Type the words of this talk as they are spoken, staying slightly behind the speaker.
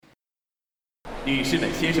女士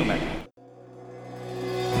们、先生们。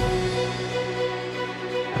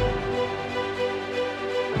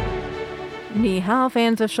Ni hao,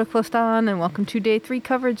 fans of Shuklistan, and welcome to Day 3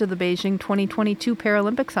 coverage of the Beijing 2022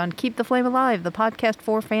 Paralympics on Keep the Flame Alive, the podcast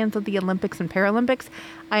for fans of the Olympics and Paralympics.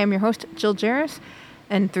 I am your host, Jill Jarris,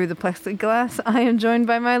 and through the plexiglass, I am joined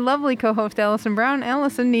by my lovely co-host, Allison Brown.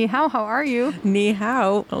 Allison, ni hao, how are you? Ni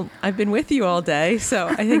hao. Well, I've been with you all day, so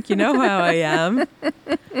I think you know how I am.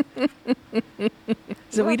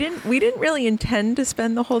 So we didn't really intend to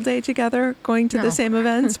spend the whole day together going to the same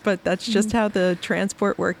events, but that's just how the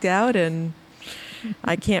transport worked out, and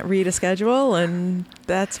I can't read a schedule, and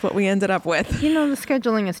that's what we ended up with. You know, the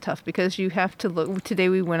scheduling is tough because you have to look. Today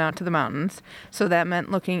we went out to the mountains, so that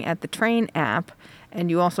meant looking at the train app,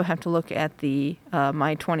 and you also have to look at the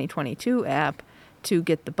My 2022 app to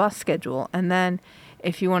get the bus schedule. And then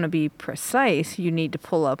if you want to be precise, you need to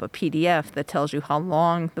pull up a PDF that tells you how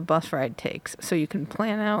long the bus ride takes. So you can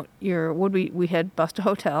plan out your, we had bus to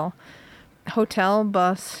hotel,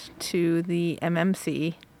 bus to the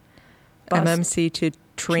MMC, MMC to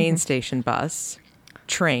train station bus,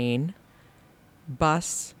 train,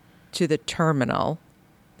 bus to the terminal,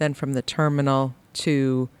 then from the terminal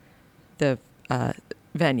to the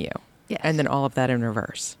venue. Yes. And then all of that in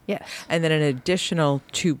reverse. Yes. And then an additional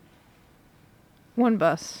one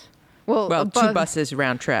bus. Well, two buses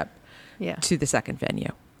round trip to the second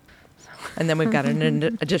venue. And then we've got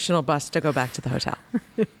an additional bus to go back to the hotel.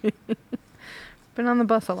 Been on the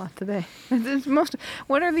bus a lot today.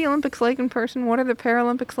 What are the Olympics like in person? What are the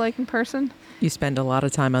Paralympics like in person? You spend a lot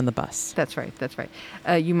of time on the bus. That's right.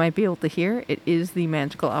 You might be able to hear it is the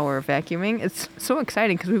magical hour of vacuuming. It's so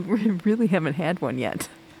exciting because we really haven't had one yet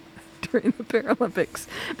during the Paralympics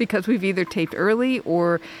because we've either taped early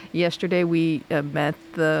or yesterday we met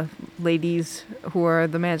the ladies who are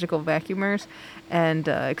the magical vacuumers and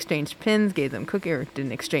exchanged pins, gave them cookies, or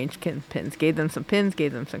didn't exchange pins, gave them some pins,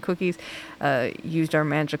 gave them some cookies, used our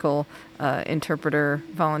magical interpreter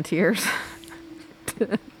volunteers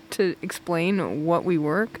to explain what we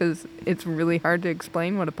were, because it's really hard to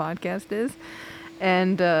explain what a podcast is.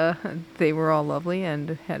 And they were all lovely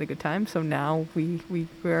and had a good time. So now we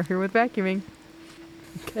are here with vacuuming.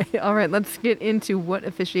 Okay, all right, let's get into what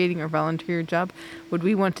officiating or volunteer job would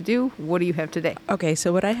we want to do. What do you have today? Okay,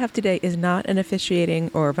 so what I have today is not an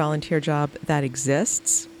officiating or volunteer job that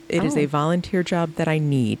exists. It is a volunteer job that I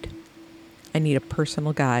need. I need a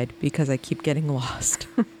personal guide because I keep getting lost.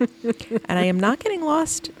 And I am not getting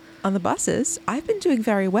lost on the buses. I've been doing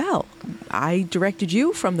very well. I directed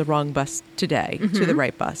you from the wrong bus today to the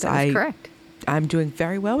right bus. That is correct. I'm doing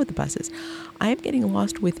very well with the buses. I am getting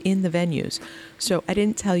lost within the venues. So I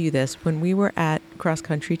didn't tell you this. When we were at cross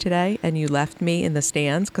country today and you left me in the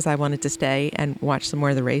stands because I wanted to stay and watch some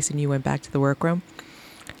more of the race and you went back to the workroom,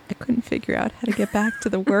 I couldn't figure out how to get back to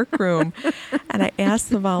the workroom. And I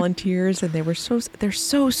asked the volunteers and they're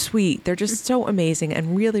so sweet. They're just so amazing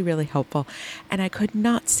and really, really helpful. And I could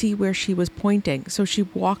not see where she was pointing. So she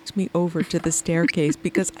walked me over to the staircase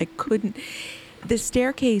because I couldn't. The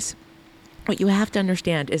staircase, what you have to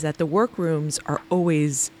understand is that the workrooms are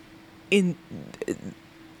always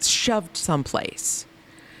shoved someplace.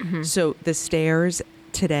 Mm-hmm. So the stairs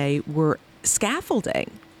today were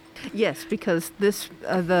scaffolding. Yes, because this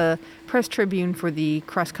the press tribune for the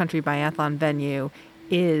cross-country biathlon venue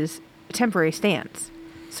is temporary stands.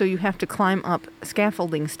 So you have to climb up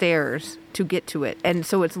scaffolding stairs to get to it. And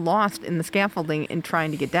so it's lost in the scaffolding in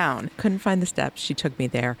trying to get down. Couldn't find the steps. She took me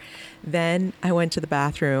there. Then I went to the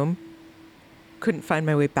bathroom. Couldn't find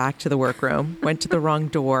my way back to the workroom. Went to the wrong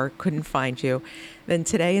door. Couldn't find you. Then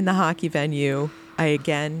today in the hockey venue, I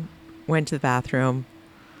again went to the bathroom.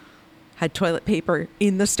 Had toilet paper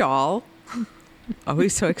in the stall.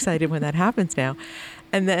 Always so excited when that happens now.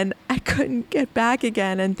 And then I couldn't get back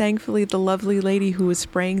again. And thankfully, the lovely lady who was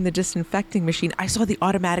spraying the disinfecting machine, I saw the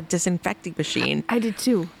automatic disinfecting machine. I did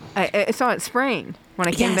too. I saw it spraying when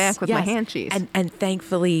I came back with my hand cheese. And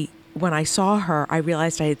thankfully, when I saw her, I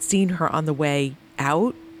realized I had seen her on the way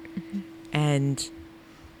out. Mm-hmm. And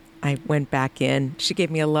I went back in. She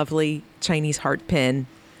gave me a lovely Chinese heart pin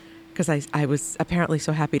because I was apparently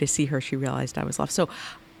so happy to see her. She realized I was lost. So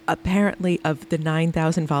apparently of the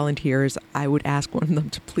 9,000 volunteers, I would ask one of them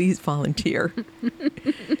to please volunteer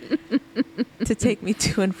to take me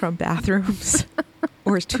to and from bathrooms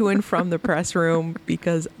or to and from the press room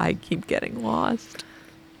because I keep getting lost.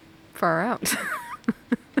 Far out.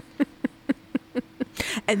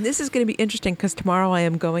 And this is going to be interesting because tomorrow I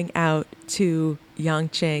am going out to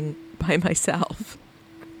Yangqing by myself.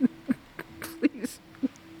 Please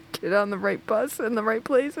get on the right bus in the right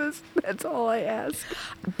places. That's all I ask.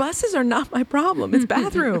 Buses are not my problem. It's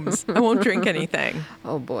bathrooms. I won't drink anything.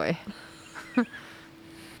 Oh, boy.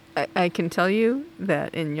 I can tell you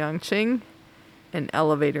that in Yangqing, an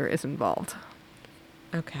elevator is involved.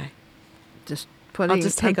 Okay. Just I'll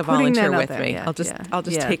just take a volunteer with me. I'll just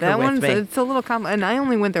take her with me. It's a little and I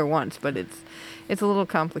only went there once, but it's a little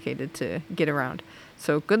complicated to get around.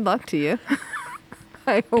 So good luck to you.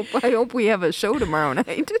 I hope we have a show tomorrow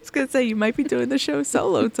night. Just gonna say you might be doing the show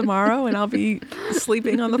solo tomorrow, and I'll be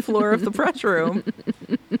sleeping on the floor of the press room.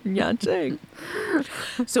 Yanching.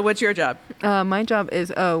 So what's your job? My job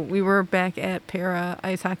is we were back at para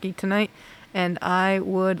ice hockey tonight, and I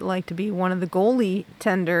would like to be one of the goalie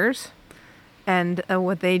tenders. And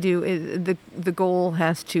what they do is the goal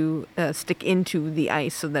has to stick into the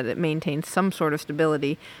ice so that it maintains some sort of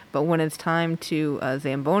stability. But when it's time to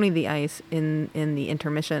Zamboni the ice in the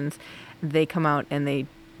intermissions, they come out and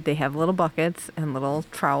they have little buckets and little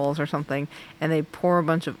trowels or something, and they pour a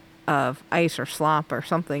bunch of ice or slop or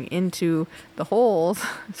something into the holes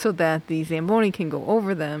so that the Zamboni can go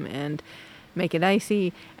over them and make it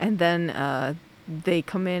icy. And then they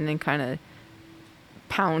come in and kind of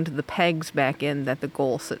pound the pegs back in that the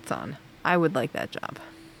goal sits on. I would like that job.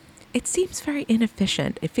 It seems very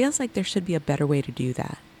inefficient. It feels like there should be a better way to do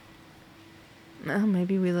that. Well,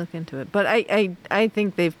 maybe we look into it. But I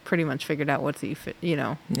think they've pretty much figured out what's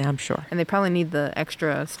Yeah, I'm sure. And they probably need the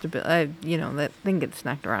extra stability. That thing gets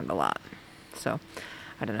knocked around a lot. So,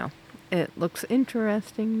 I don't know. It looks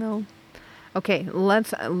interesting, though. Okay,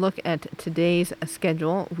 let's look at today's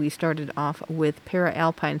schedule. We started off with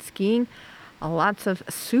para-alpine skiing. Lots of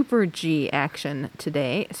Super G action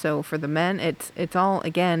today. So for the men, it's all,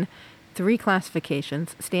 again, 3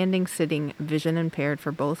 classifications: standing, sitting, vision impaired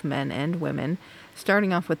for both men and women.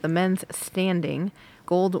 Starting off with the men's standing,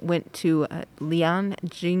 gold went to Lian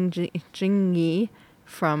Jingyi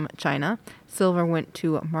from China. Silver went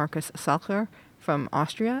to Marcus Salcher from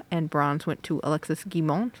Austria, and bronze went to Alexis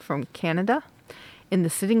Guimont from Canada. In the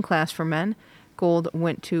sitting class for men, gold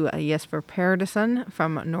went to Jesper Pedersen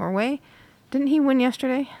from Norway. Didn't he win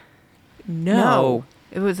yesterday? No.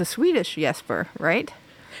 It was a Swedish Jesper, right?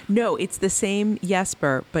 No, it's the same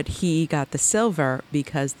Jesper, but he got the silver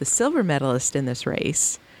because the silver medalist in this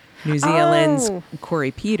race, New Zealand's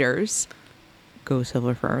Corey Peters, go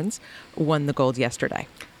Silver Ferns, won the gold yesterday.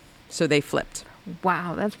 So they flipped.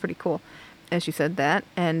 Wow, that's pretty cool. As you said that.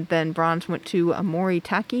 And then bronze went to Mori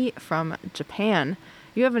Taki from Japan.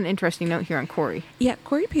 You have an interesting note here on Corey. Yeah,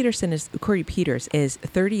 Corey Peters is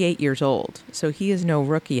 38 years old, so he is no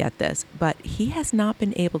rookie at this, but he has not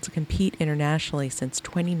been able to compete internationally since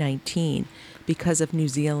 2019 because of New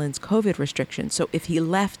Zealand's COVID restrictions. So if he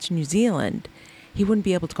left New Zealand, he wouldn't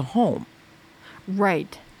be able to go home.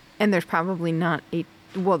 Right. And there's probably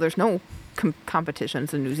there's no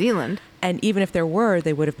competitions in New Zealand. And even if there were,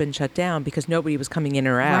 they would have been shut down because nobody was coming in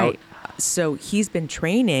or out. Right. So he's been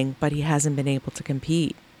training, but he hasn't been able to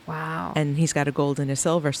compete. Wow. And he's got a gold and a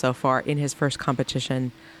silver so far in his first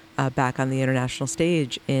competition back on the international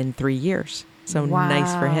stage in 3 years. So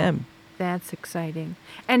nice for him. That's exciting.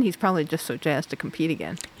 And he's probably just so jazzed to compete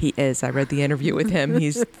again. He is. I read the interview with him.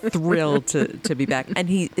 He's thrilled to be back. And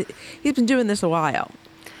he's been doing this a while.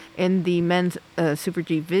 In the men's Super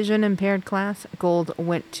G vision impaired class, gold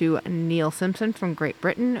went to Neil Simpson from Great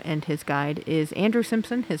Britain, and his guide is Andrew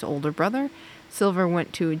Simpson, his older brother. Silver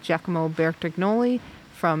went to Giacomo Bertagnoli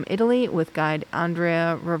from Italy with guide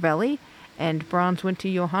Andrea Ravelli, and bronze went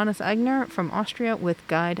to Johannes Eigner from Austria with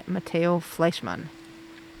guide Matteo Fleischmann.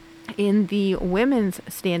 In the women's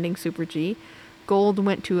standing Super G, gold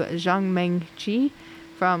went to Zhang Mengqi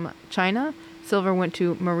from China. Silver went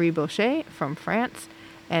to Marie Boucher from France,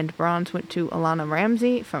 and bronze went to Alana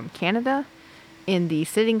Ramsey from Canada. In the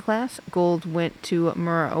sitting class, gold went to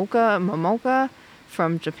Muraoka Momoka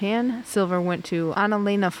from Japan. Silver went to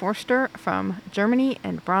Annalena Forster from Germany,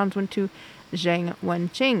 and bronze went to Zhang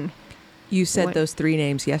Wenqing. You said those 3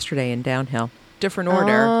 names yesterday in downhill. Different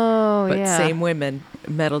order, but same women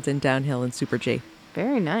medaled in downhill and Super G.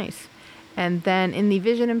 Very nice. And then in the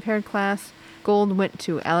vision impaired class, gold went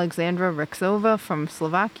to Alexandra Rexova from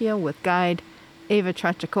Slovakia with guide Ava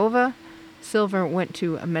Trachakova. Silver went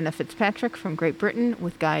to Amena Fitzpatrick from Great Britain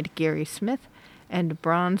with guide Gary Smith. And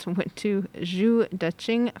bronze went to Zhu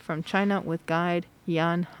Daqing from China with guide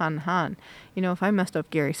Yan Han Han. You know, if I messed up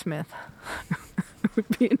Gary Smith, I would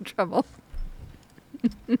be in trouble.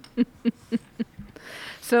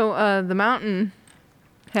 So the mountain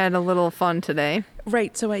had a little fun today.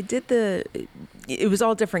 Right. So I did it was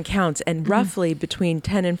all different counts, and roughly between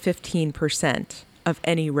 10 and 15% of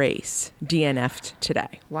any race DNF'd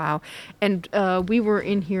today. Wow. And we were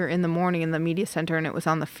in here in the morning in the media center, and it was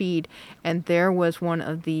on the feed, and there was one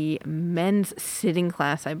of the men's sitting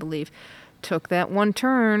class, I believe, took that one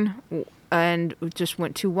turn and just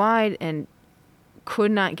went too wide and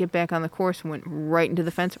could not get back on the course and went right into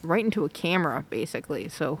the fence, right into a camera, basically.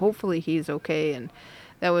 So hopefully he's okay, and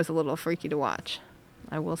that was a little freaky to watch.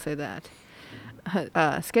 I will say that.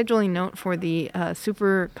 Scheduling note for the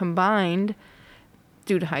Super Combined.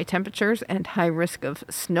 Due to high temperatures and high risk of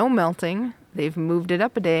snow melting, they've moved it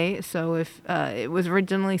up a day. So if it was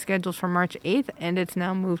originally scheduled for March 8th, and it's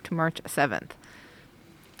now moved to March 7th.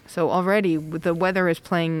 So already the weather is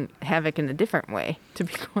playing havoc in a different way, to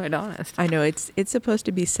be quite honest. I know it's supposed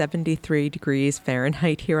to be 73 degrees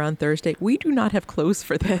Fahrenheit here on Thursday. We do not have clothes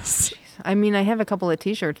for this. I mean, I have a couple of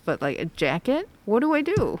T-shirts, but like a jacket? What do I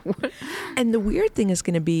do? And the weird thing is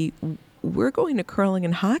going to be, we're going to curling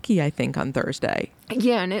and hockey, I think, on Thursday.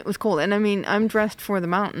 Yeah, and it was cold. And I mean, I'm dressed for the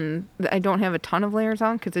mountain. I don't have a ton of layers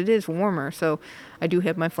on because it is warmer. So I do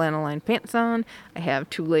have my flannel lined pants on. I have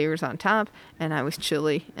 2 layers on top, and I was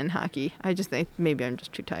chilly in hockey. I just think maybe I'm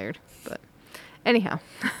just too tired. But anyhow,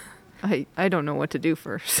 I don't know what to do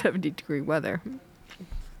for 70-degree weather.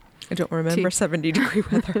 I don't remember 70-degree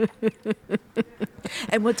weather.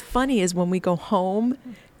 And what's funny is when we go home,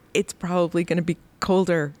 it's probably going to be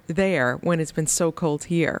colder there when it's been so cold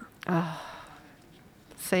here.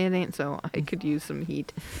 Say it ain't so. I could use some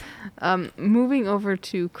heat. Moving over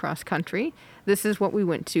to cross country. This is what we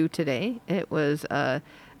went to today. It was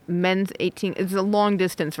men's 18. It's a long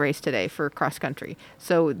distance race today for cross country.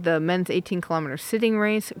 So the men's 18-kilometer sitting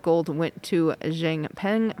race, gold went to Zheng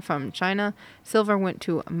Peng from China, silver went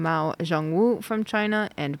to Mao Zhongwu from China,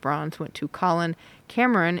 and bronze went to Colin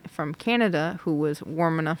Cameron from Canada, who was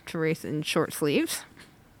warm enough to race in short sleeves.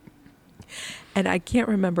 And I can't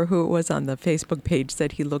remember who it was on the Facebook page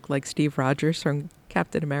said he looked like Steve Rogers from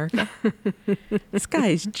Captain America. This guy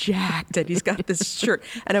is jacked, and he's got this shirt.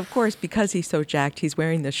 And of course, because he's so jacked, he's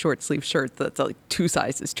wearing this short sleeve shirt that's like 2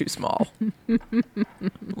 sizes too small.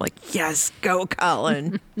 Like, yes, go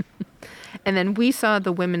Colin. And then we saw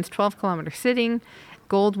the women's 12-kilometer sitting.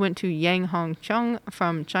 Gold went to Yang Hongcheng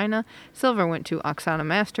from China, silver went to Oksana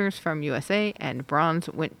Masters from USA, and bronze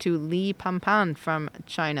went to Li Pampan from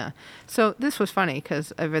China. So this was funny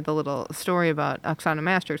because I read the little story about Oksana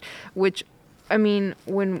Masters, which, I mean,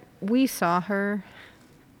 when we saw her,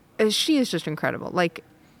 she is just incredible. Like,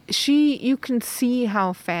 you can see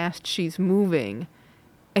how fast she's moving,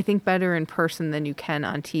 I think, better in person than you can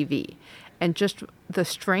on TV. And just the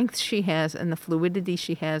strength she has and the fluidity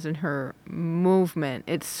she has in her movement,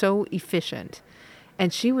 it's so efficient.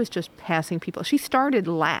 And she was just passing people. She started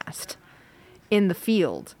last in the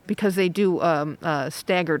field because they do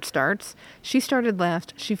staggered starts. She started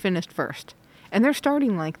last. She finished first. And they're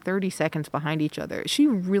starting like 30 seconds behind each other. She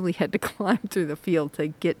really had to climb through the field to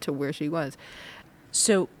get to where she was.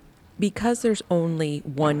 So because there's only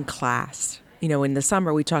one class, you know, in the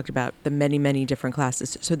summer we talked about the many, many different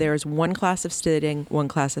classes. So there's one class of sitting, one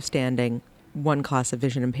class of standing, one class of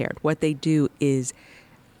vision impaired. What they do is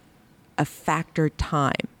a factored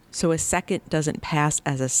time. So a second doesn't pass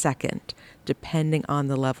as a second, depending on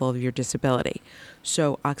the level of your disability.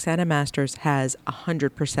 So Oksana Masters has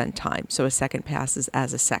 100% time. So a second passes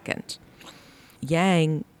as a second.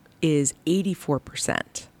 Yang is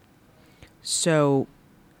 84%. So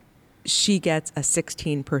she gets a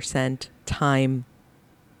 16% time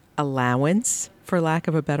allowance, for lack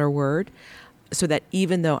of a better word, so that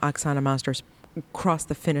even though Oksana Masters crossed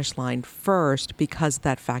the finish line first, because of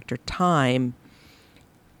that factor time,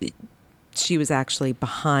 she was actually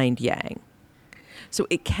behind Yang. So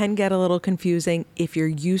it can get a little confusing if you're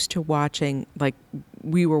used to watching, like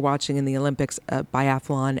we were watching in the Olympics,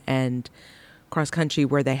 biathlon and cross country,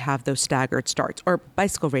 where they have those staggered starts, or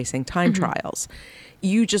bicycle racing time trials.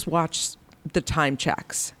 You just watch the time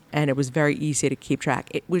checks, and it was very easy to keep track.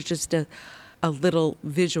 It was just a little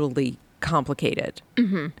visually complicated.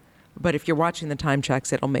 But if you're watching the time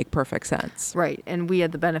checks, it'll make perfect sense. Right. And we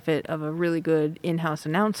had the benefit of a really good in-house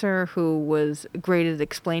announcer who was great at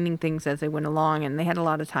explaining things as they went along, and they had a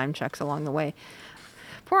lot of time checks along the way.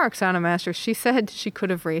 Poor Oksana Masters, she said she could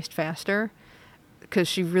have raced faster because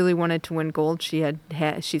she really wanted to win gold.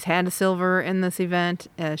 She's had a silver in this event.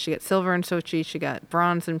 She got silver in Sochi. She got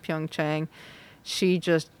bronze in Pyeongchang. She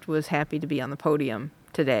just was happy to be on the podium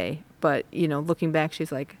today. But, you know, looking back,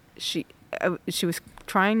 she's like, she was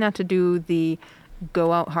trying not to do the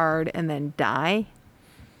go out hard and then die.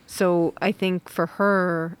 So I think for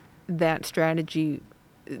her, that strategy,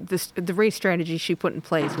 the race strategy she put in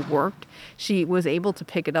place worked. She was able to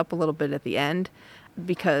pick it up a little bit at the end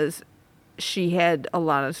because she had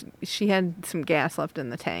some gas left in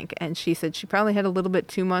the tank, and she said she probably had a little bit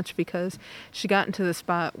too much because she got into the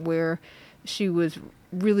spot where she was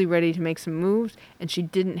really ready to make some moves, and she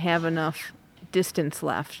didn't have enough distance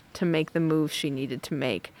left to make the moves she needed to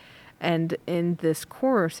make. And in this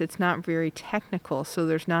course, it's not very technical, so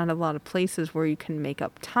there's not a lot of places where you can make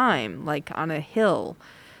up time, like on a hill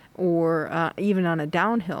or even on a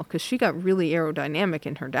downhill, because she got really aerodynamic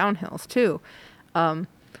in her downhills too.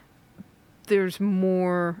 There's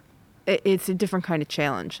more, it's a different kind of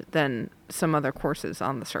challenge than some other courses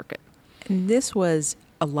on the circuit. And this was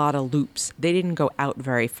a lot of loops. They didn't go out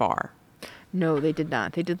very far. No, they did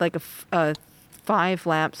not. They did like a 5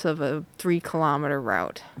 laps of a 3-kilometer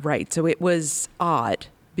route. Right. So it was odd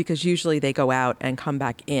because usually they go out and come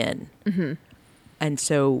back in. Mm-hmm. And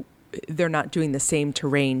so they're not doing the same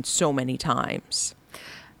terrain so many times.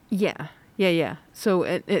 Yeah.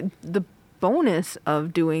 So the bonus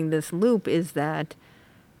of doing this loop is that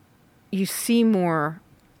you see more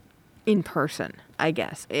in person, I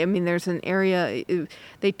guess. I mean, there's an area,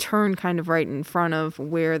 they turn kind of right in front of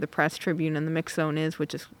where the press tribune and the mix zone is,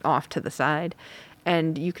 which is off to the side.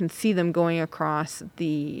 And you can see them going across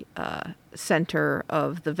the center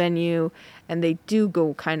of the venue, and they do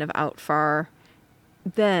go kind of out far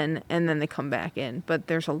then, and then they come back in. But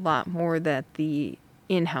there's a lot more that the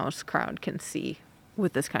in-house crowd can see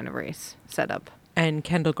with this kind of race setup. And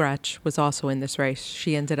Kendall Gretsch was also in this race.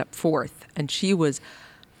 She ended up 4th, and she was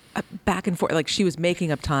back and forth, like she was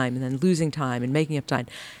making up time and then losing time and making up time.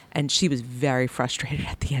 And she was very frustrated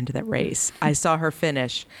at the end of that race. I saw her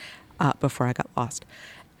finish before I got lost.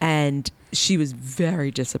 And she was very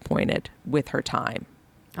disappointed with her time.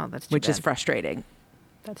 Oh, that's too which bad. is frustrating.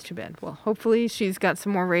 That's too bad. Well, hopefully she's got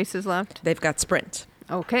some more races left. They've got sprint.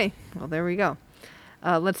 Okay. Well, there we go.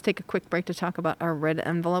 Let's take a quick break to talk about our Red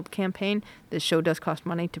Envelope campaign. This show does cost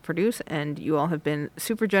money to produce, and you all have been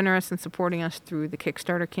super generous in supporting us through the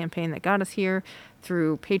Kickstarter campaign that got us here,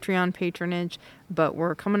 through Patreon patronage. But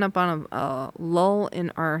we're coming up on a lull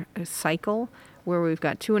in our cycle where we've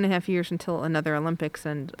got 2.5 years until another Olympics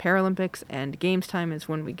and Paralympics, and games time is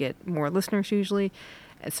when we get more listeners usually.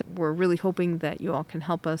 And so we're really hoping that you all can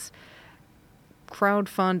help us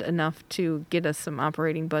crowdfund enough to get us some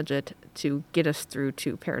operating budget to get us through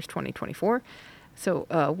to Paris 2024. So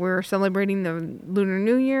we're celebrating the Lunar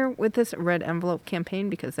New Year with this Red Envelope campaign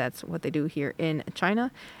because that's what they do here in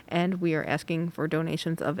China. And we are asking for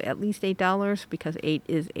donations of at least $8 because 8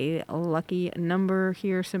 is a lucky number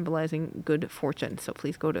here symbolizing good fortune. So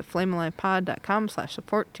please go to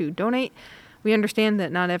flamealivepod.com/support to donate. We understand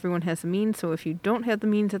that not everyone has the means, so if you don't have the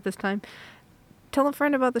means at this time, tell a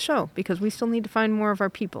friend about the show because we still need to find more of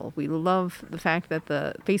our people. We love the fact that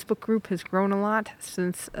the Facebook group has grown a lot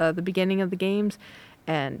since the beginning of the games,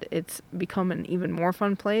 and it's become an even more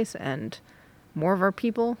fun place, and more of our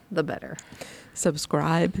people, the better.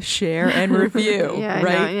 Subscribe, share, and review. Yeah,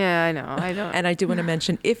 right? I know. I don't. And I do want to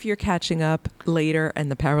mention, if you're catching up later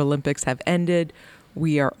and the Paralympics have ended,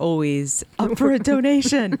 we are always up for a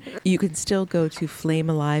donation. You can still go to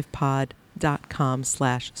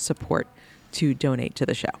flamealivepod.com/support to donate to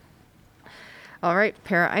the show. All right,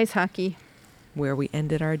 para ice hockey. Where we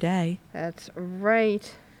ended our day. That's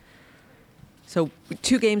right. So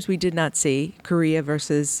 2 games we did not see, Korea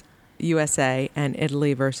versus USA and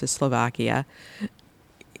Italy versus Slovakia.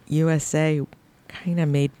 USA kind of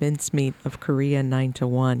made mincemeat of Korea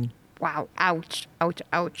 9-1. Wow, ouch, ouch,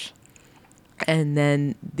 ouch. And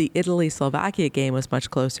then the Italy-Slovakia game was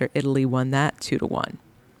much closer. Italy won that 2-1.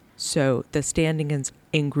 So the standings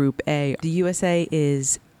in Group A, the USA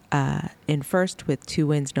is in first with 2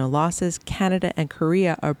 wins, no losses. Canada and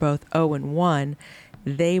Korea are both 0-1.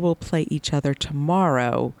 They will play each other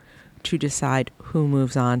tomorrow to decide who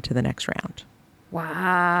moves on to the next round.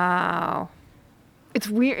 Wow. It's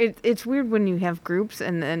weird. It's weird when you have groups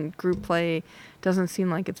and then group play doesn't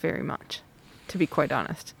seem like it's very much, to be quite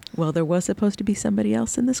honest. Well, there was supposed to be somebody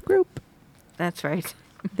else in this group. That's right.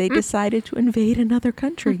 They decided to invade another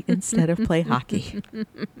country instead of play hockey.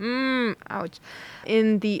 Ouch.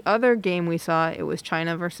 In the other game we saw, it was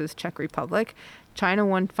China versus Czech Republic. China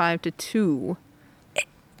won 5-2.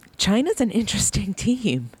 China's an interesting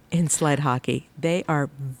team in sled hockey. They are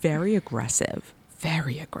very aggressive.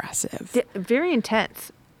 Very aggressive. Very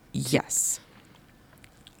intense. Yes.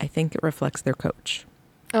 I think it reflects their coach.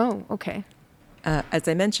 Oh, okay. As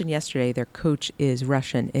I mentioned yesterday, their coach is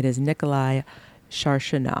Russian. It is Nikolai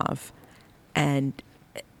Sharshanov. And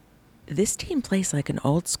this team plays like an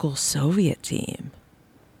old school Soviet team.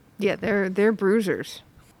 Yeah, they're bruisers.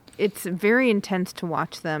 It's very intense to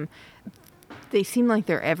watch them. They seem like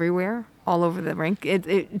they're everywhere, all over the rink.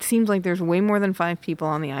 It seems like there's way more than 5 people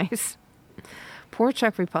on the ice. poor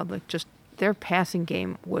Czech Republic, just their passing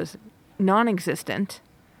game was non-existent.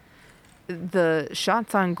 The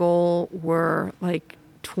shots on goal were like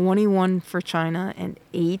 21 for China and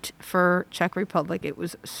 8 for Czech Republic. It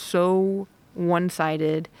was so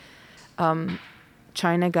one-sided.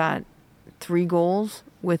 China got 3 goals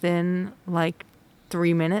within like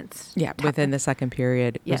 3 minutes. Yeah, within the second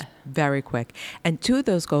period. It was very quick. And 2 of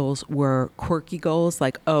those goals were quirky goals,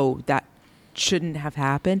 like, oh, that shouldn't have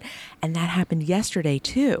happened. And that happened yesterday,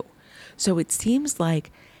 too. So it seems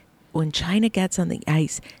like when China gets on the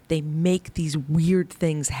ice, they make these weird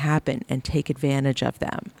things happen and take advantage of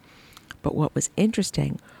them. But what was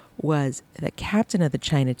interesting was the captain of the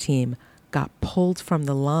China team got pulled from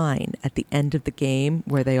the line at the end of the game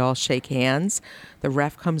where they all shake hands. The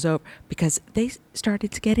ref comes over because they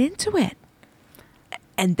started to get into it.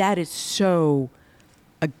 And that is so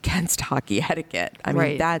against hockey etiquette. I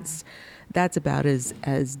mean, that's about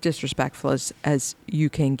as disrespectful as you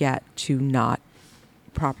can get to not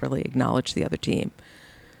properly acknowledge the other team.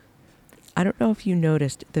 I don't know if you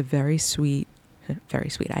noticed the very sweet,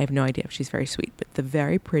 I have no idea if she's very sweet, but the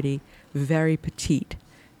very pretty, very petite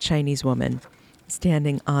Chinese woman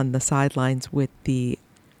standing on the sidelines with the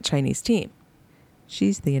Chinese team.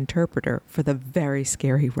 She's the interpreter for the very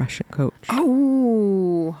scary Russian coach.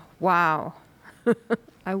 Oh, wow.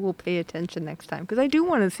 I will pay attention next time because I do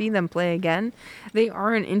want to see them play again. They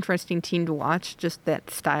are an interesting team to watch, just that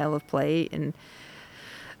style of play, and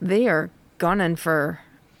they are gunning for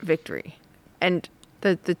victory. And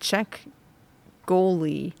the Czech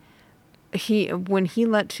goalie, when he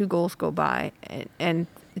let 2 goals go by and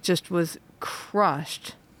just was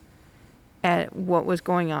crushed at what was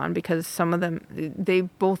going on because some of them, they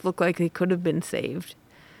both looked like they could have been saved.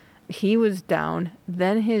 He was down.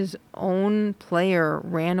 Then his own player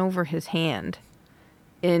ran over his hand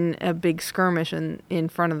in a big skirmish in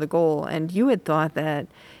front of the goal. And you had thought that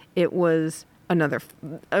it was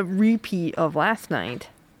a repeat of last night.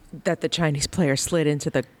 That the Chinese player slid into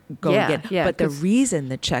the goal again. Yeah, but the reason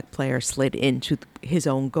the Czech player slid into his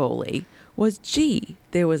own goalie was,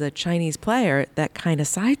 there was a Chinese player that kind of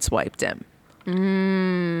sideswiped him.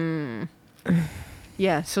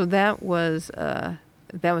 Yeah, so that was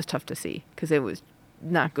tough to see because it was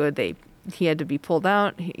not good. He had to be pulled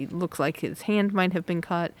out. He looks like his hand might have been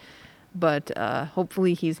cut, but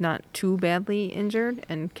hopefully he's not too badly injured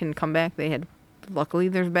and can come back. Luckily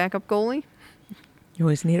there's a backup goalie. You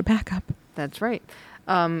always need a backup. That's right.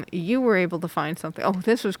 You were able to find something. Oh,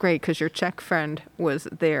 this was great because your Czech friend was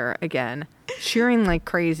there again, cheering like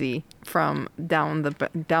crazy from down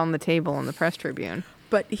the table in the press tribune.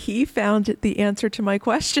 But he found the answer to my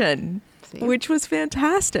question, which was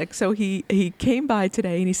fantastic. So he came by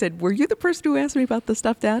today and he said, "Were you the person who asked me about the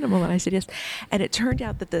stuffed animal?" And I said, "Yes." And it turned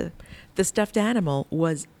out that the stuffed animal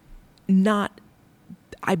was not.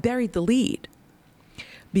 I buried the lead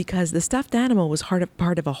because the stuffed animal was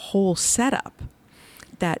part of a whole setup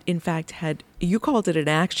that, in fact, you called it an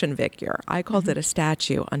action figure. I called it a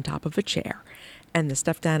statue on top of a chair, and the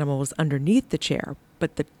stuffed animal was underneath the chair.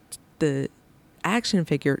 But the action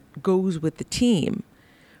figure goes with the team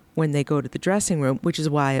when they go to the dressing room, which is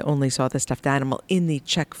why I only saw the stuffed animal in the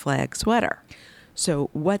Czech flag sweater. So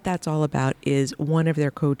what that's all about is one of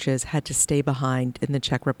their coaches had to stay behind in the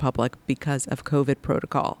Czech Republic because of COVID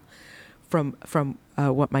protocol. From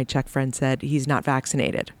what my Czech friend said, he's not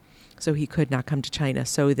vaccinated, so he could not come to China.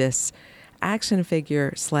 So this action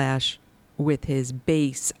figure / with his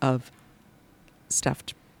base of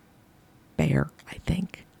stuffed bear, I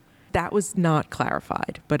think. That was not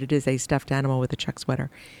clarified, but it is a stuffed animal with a Czech sweater,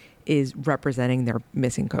 is representing their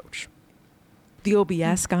missing coach. The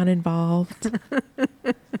OBS got involved.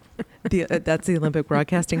 That's the Olympic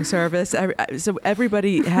Broadcasting Service. So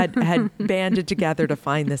everybody had banded together to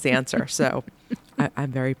find this answer. So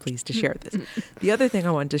I'm very pleased to share this. The other thing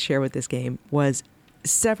I wanted to share with this game was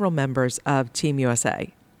several members of Team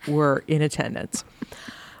USA were in attendance.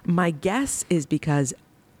 My guess is because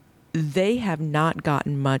they have not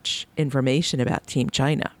gotten much information about Team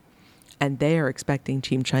China, and they are expecting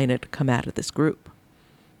Team China to come out of this group.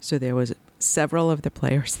 So there was several of the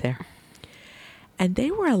players there, and they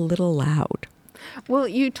were a little loud. Well,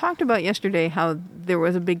 you talked about yesterday how there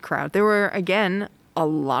was a big crowd. There were, again, a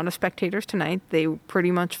lot of spectators tonight. They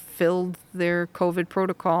pretty much filled their COVID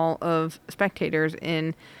protocol of spectators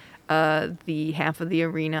in the half of the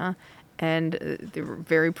arena, and they were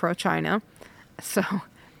very pro-China. So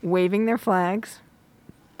waving their flags,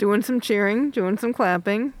 doing some cheering, doing some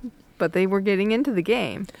clapping, but they were getting into the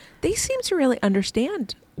game. They seemed to really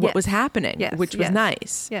understand what was happening, which was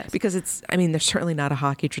nice. Yes. Because there's certainly not a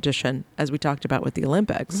hockey tradition, as we talked about with the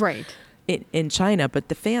Olympics. Right. in China, but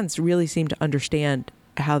the fans really seemed to understand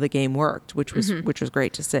how the game worked, which was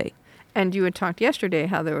great to see. And you had talked yesterday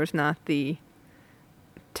how there was not the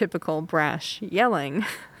typical brash yelling,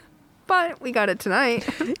 but we got it tonight.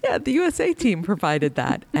 Yeah, the USA team provided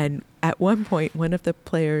that. And at one point, one of the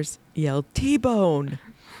players yelled T-bone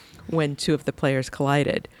when two of the players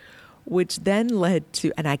collided, which then led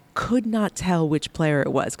to, and I could not tell which player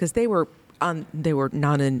it was because they were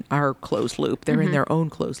not in our closed loop. They're in their own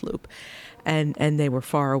closed loop. And they were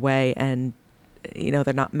far away, and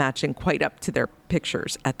they're not matching quite up to their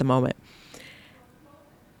pictures at the moment.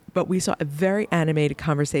 But we saw a very animated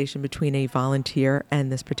conversation between a volunteer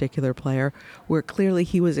and this particular player where clearly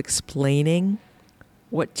he was explaining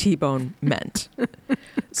what T-bone meant.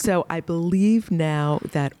 So I believe now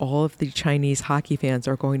that all of the Chinese hockey fans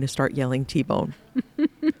are going to start yelling T-bone,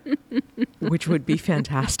 which would be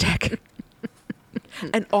fantastic.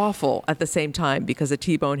 And awful at the same time, because a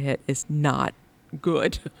T-bone hit is not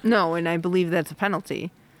good. No, and I believe that's a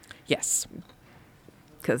penalty. Yes.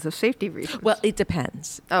 Because of safety reasons. Well, it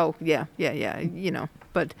depends. Oh, yeah.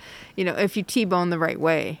 But, if you T-bone the right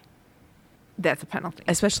way, that's a penalty.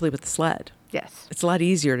 Especially with the sled. Yes. It's a lot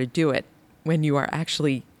easier to do it when you are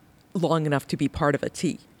actually long enough to be part of a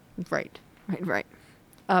T. Right.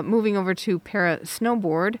 Moving over to para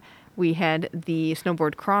snowboard, we had the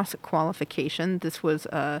snowboard cross qualification. This was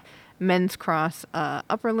men's cross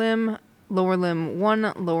upper limb, lower limb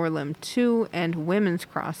 1, lower limb 2, and women's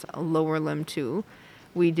cross lower limb 2.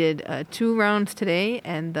 We did 2 rounds today,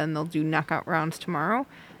 and then they'll do knockout rounds tomorrow.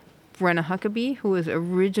 Brenna Huckabee, who was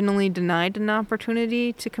originally denied an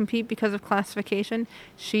opportunity to compete because of classification,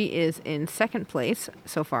 she is in second place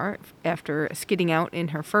so far after skidding out in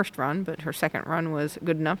her first run, but her second run was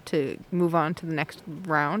good enough to move on to the next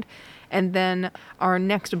round. And then our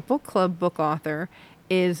next book club book author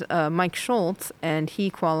is Mike Schultz, and he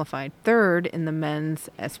qualified third in the men's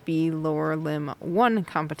SB lower limb 1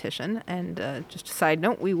 competition. And just a side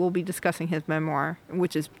note, we will be discussing his memoir,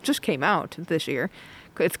 which just came out this year.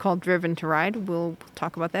 It's called Driven to Ride. We'll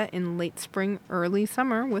talk about that in late spring, early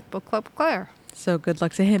summer with Book Club Claire. So good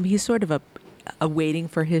luck to him. He's sort of a waiting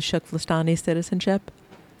for his Shukflastani citizenship.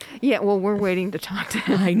 Yeah, well, we're waiting to talk to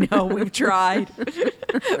him. I know, we've tried.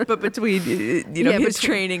 But between his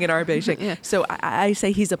training and our Beijing. Yeah. So I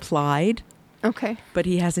say he's applied. Okay. But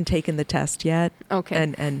he hasn't taken the test yet.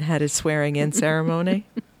 Okay. And had his swearing in ceremony.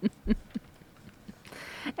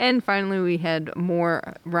 And finally, we had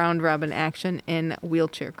more round-robin action in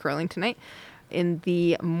wheelchair curling tonight. In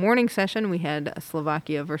the morning session, we had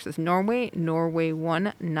Slovakia versus Norway. Norway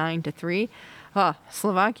won 9-3.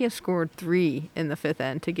 Slovakia scored 3 in the 5th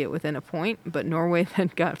end to get within a point, but Norway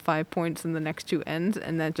then got 5 points in the next 2 ends,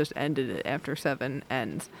 and that just ended it after 7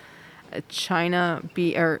 ends.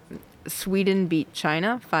 Sweden beat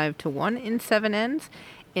China 5-1 in 7 ends.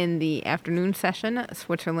 In the afternoon session,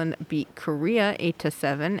 Switzerland beat Korea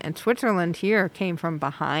 8-7, and Switzerland here came from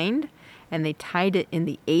behind, and they tied it in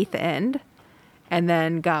the 8th end, and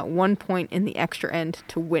then got 1 point in the extra end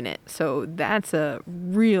to win it. So that's a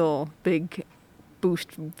real big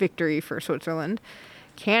boost victory for Switzerland.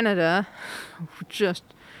 Canada just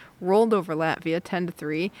rolled over Latvia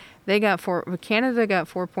 10-3. Canada got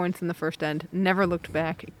 4 points in the first end, never looked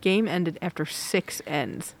back. Game ended after 6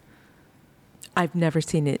 ends. I've never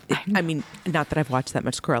seen it. I mean, not that I've watched that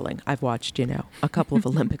much curling. I've watched, a couple of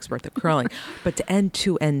Olympics worth of curling. But to end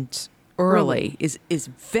 2 ends early is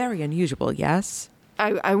very unusual, yes?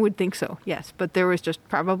 I would think so, yes. But there was just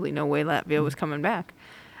probably no way Latvia was coming back.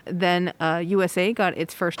 Then USA got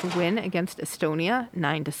its first win against Estonia,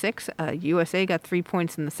 9-6. USA got 3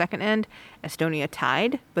 points in the second end. Estonia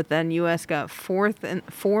tied, but then US got 4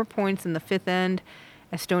 points in the 5th end.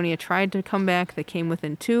 Estonia tried to come back. They came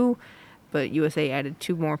within 2. But USA added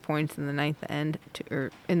 2 more points in the 9th end,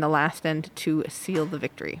 in the last end, to seal the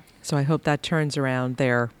victory. So I hope that turns around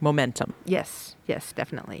their momentum. Yes,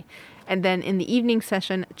 definitely. And then in the evening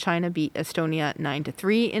session, China beat Estonia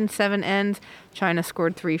 9-3 in 7 ends. China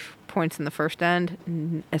scored 3 points in the first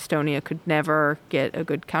end. Estonia could never get a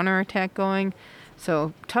good counterattack going.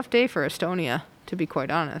 So tough day for Estonia, to be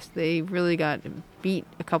quite honest. They really got beat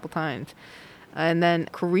a couple times. And then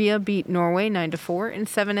Korea beat Norway 9-4 in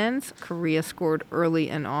 7 ends. Korea scored early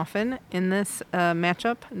and often in this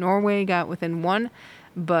matchup. Norway got within 1,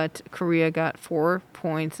 but Korea got 4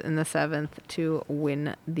 points in the 7th to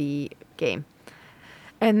win the game.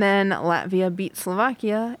 And then Latvia beat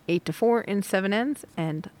Slovakia 8-4 in 7 ends.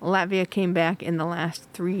 And Latvia came back in the last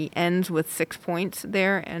 3 ends with 6 points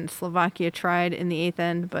there. And Slovakia tried in the 8th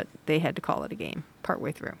end, but they had to call it a game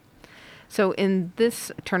partway through. So in this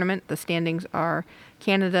tournament, the standings are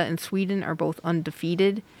Canada and Sweden are both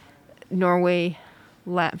undefeated. Norway,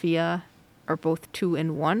 Latvia are both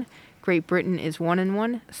 2-1. Great Britain is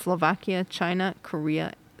 1-1. Slovakia, China,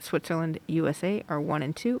 Korea, Switzerland, USA are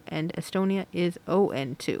 1-2, and Estonia is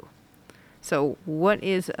 0-2. So what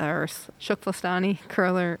is our Shukflastani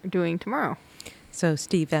curler doing tomorrow? So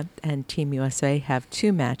Steve and Team USA have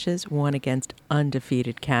 2 matches, one against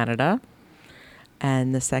undefeated Canada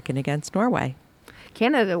and the second against Norway.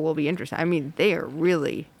 Canada will be interesting. I mean, they are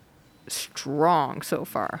really strong so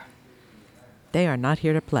far. They are not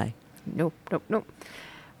here to play. Nope.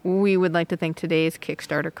 We would like to thank today's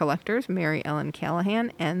Kickstarter collectors, Mary Ellen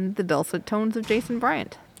Callahan and the dulcet tones of Jason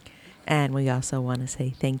Bryant. And we also want to say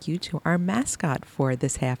thank you to our mascot for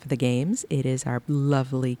this half of the games. It is our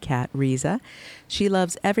lovely cat, Riza. She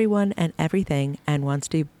loves everyone and everything and wants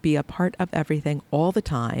to be a part of everything all the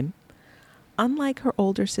time. Unlike her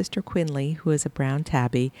older sister, Quinley, who is a brown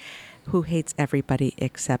tabby, who hates everybody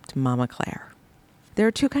except Mama Claire. There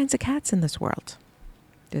are 2 kinds of cats in this world.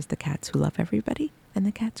 There's the cats who love everybody and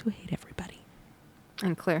the cats who hate everybody.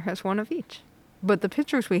 And Claire has one of each. But the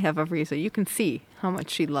pictures we have of Riza, you can see how much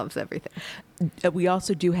she loves everything. We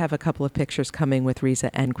also do have a couple of pictures coming with Riza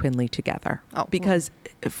and Quinley together. Oh, because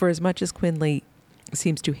for as much as Quinley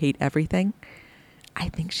seems to hate everything, I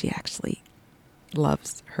think she actually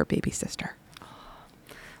loves her baby sister.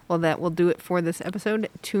 Well, that will do it for this episode.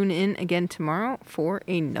 Tune in again tomorrow for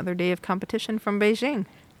another day of competition from Beijing.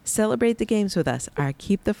 Celebrate the games with us. Our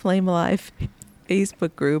Keep the Flame Alive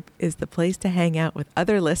Facebook group is the place to hang out with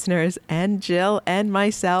other listeners and Jill and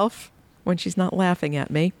myself when she's not laughing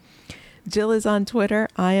at me. Jill is on Twitter.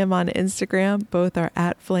 I am on Instagram. Both are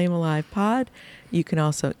at FlameAlivePod. You can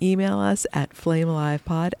also email us at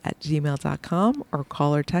flamealivepod@gmail.com or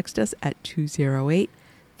call or text us at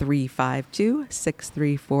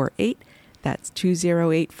 208-352-6348. That's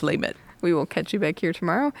 208-FLAME-IT. We will catch you back here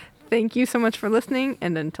tomorrow. Thank you so much for listening,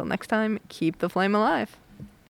 and until next time, keep the flame alive.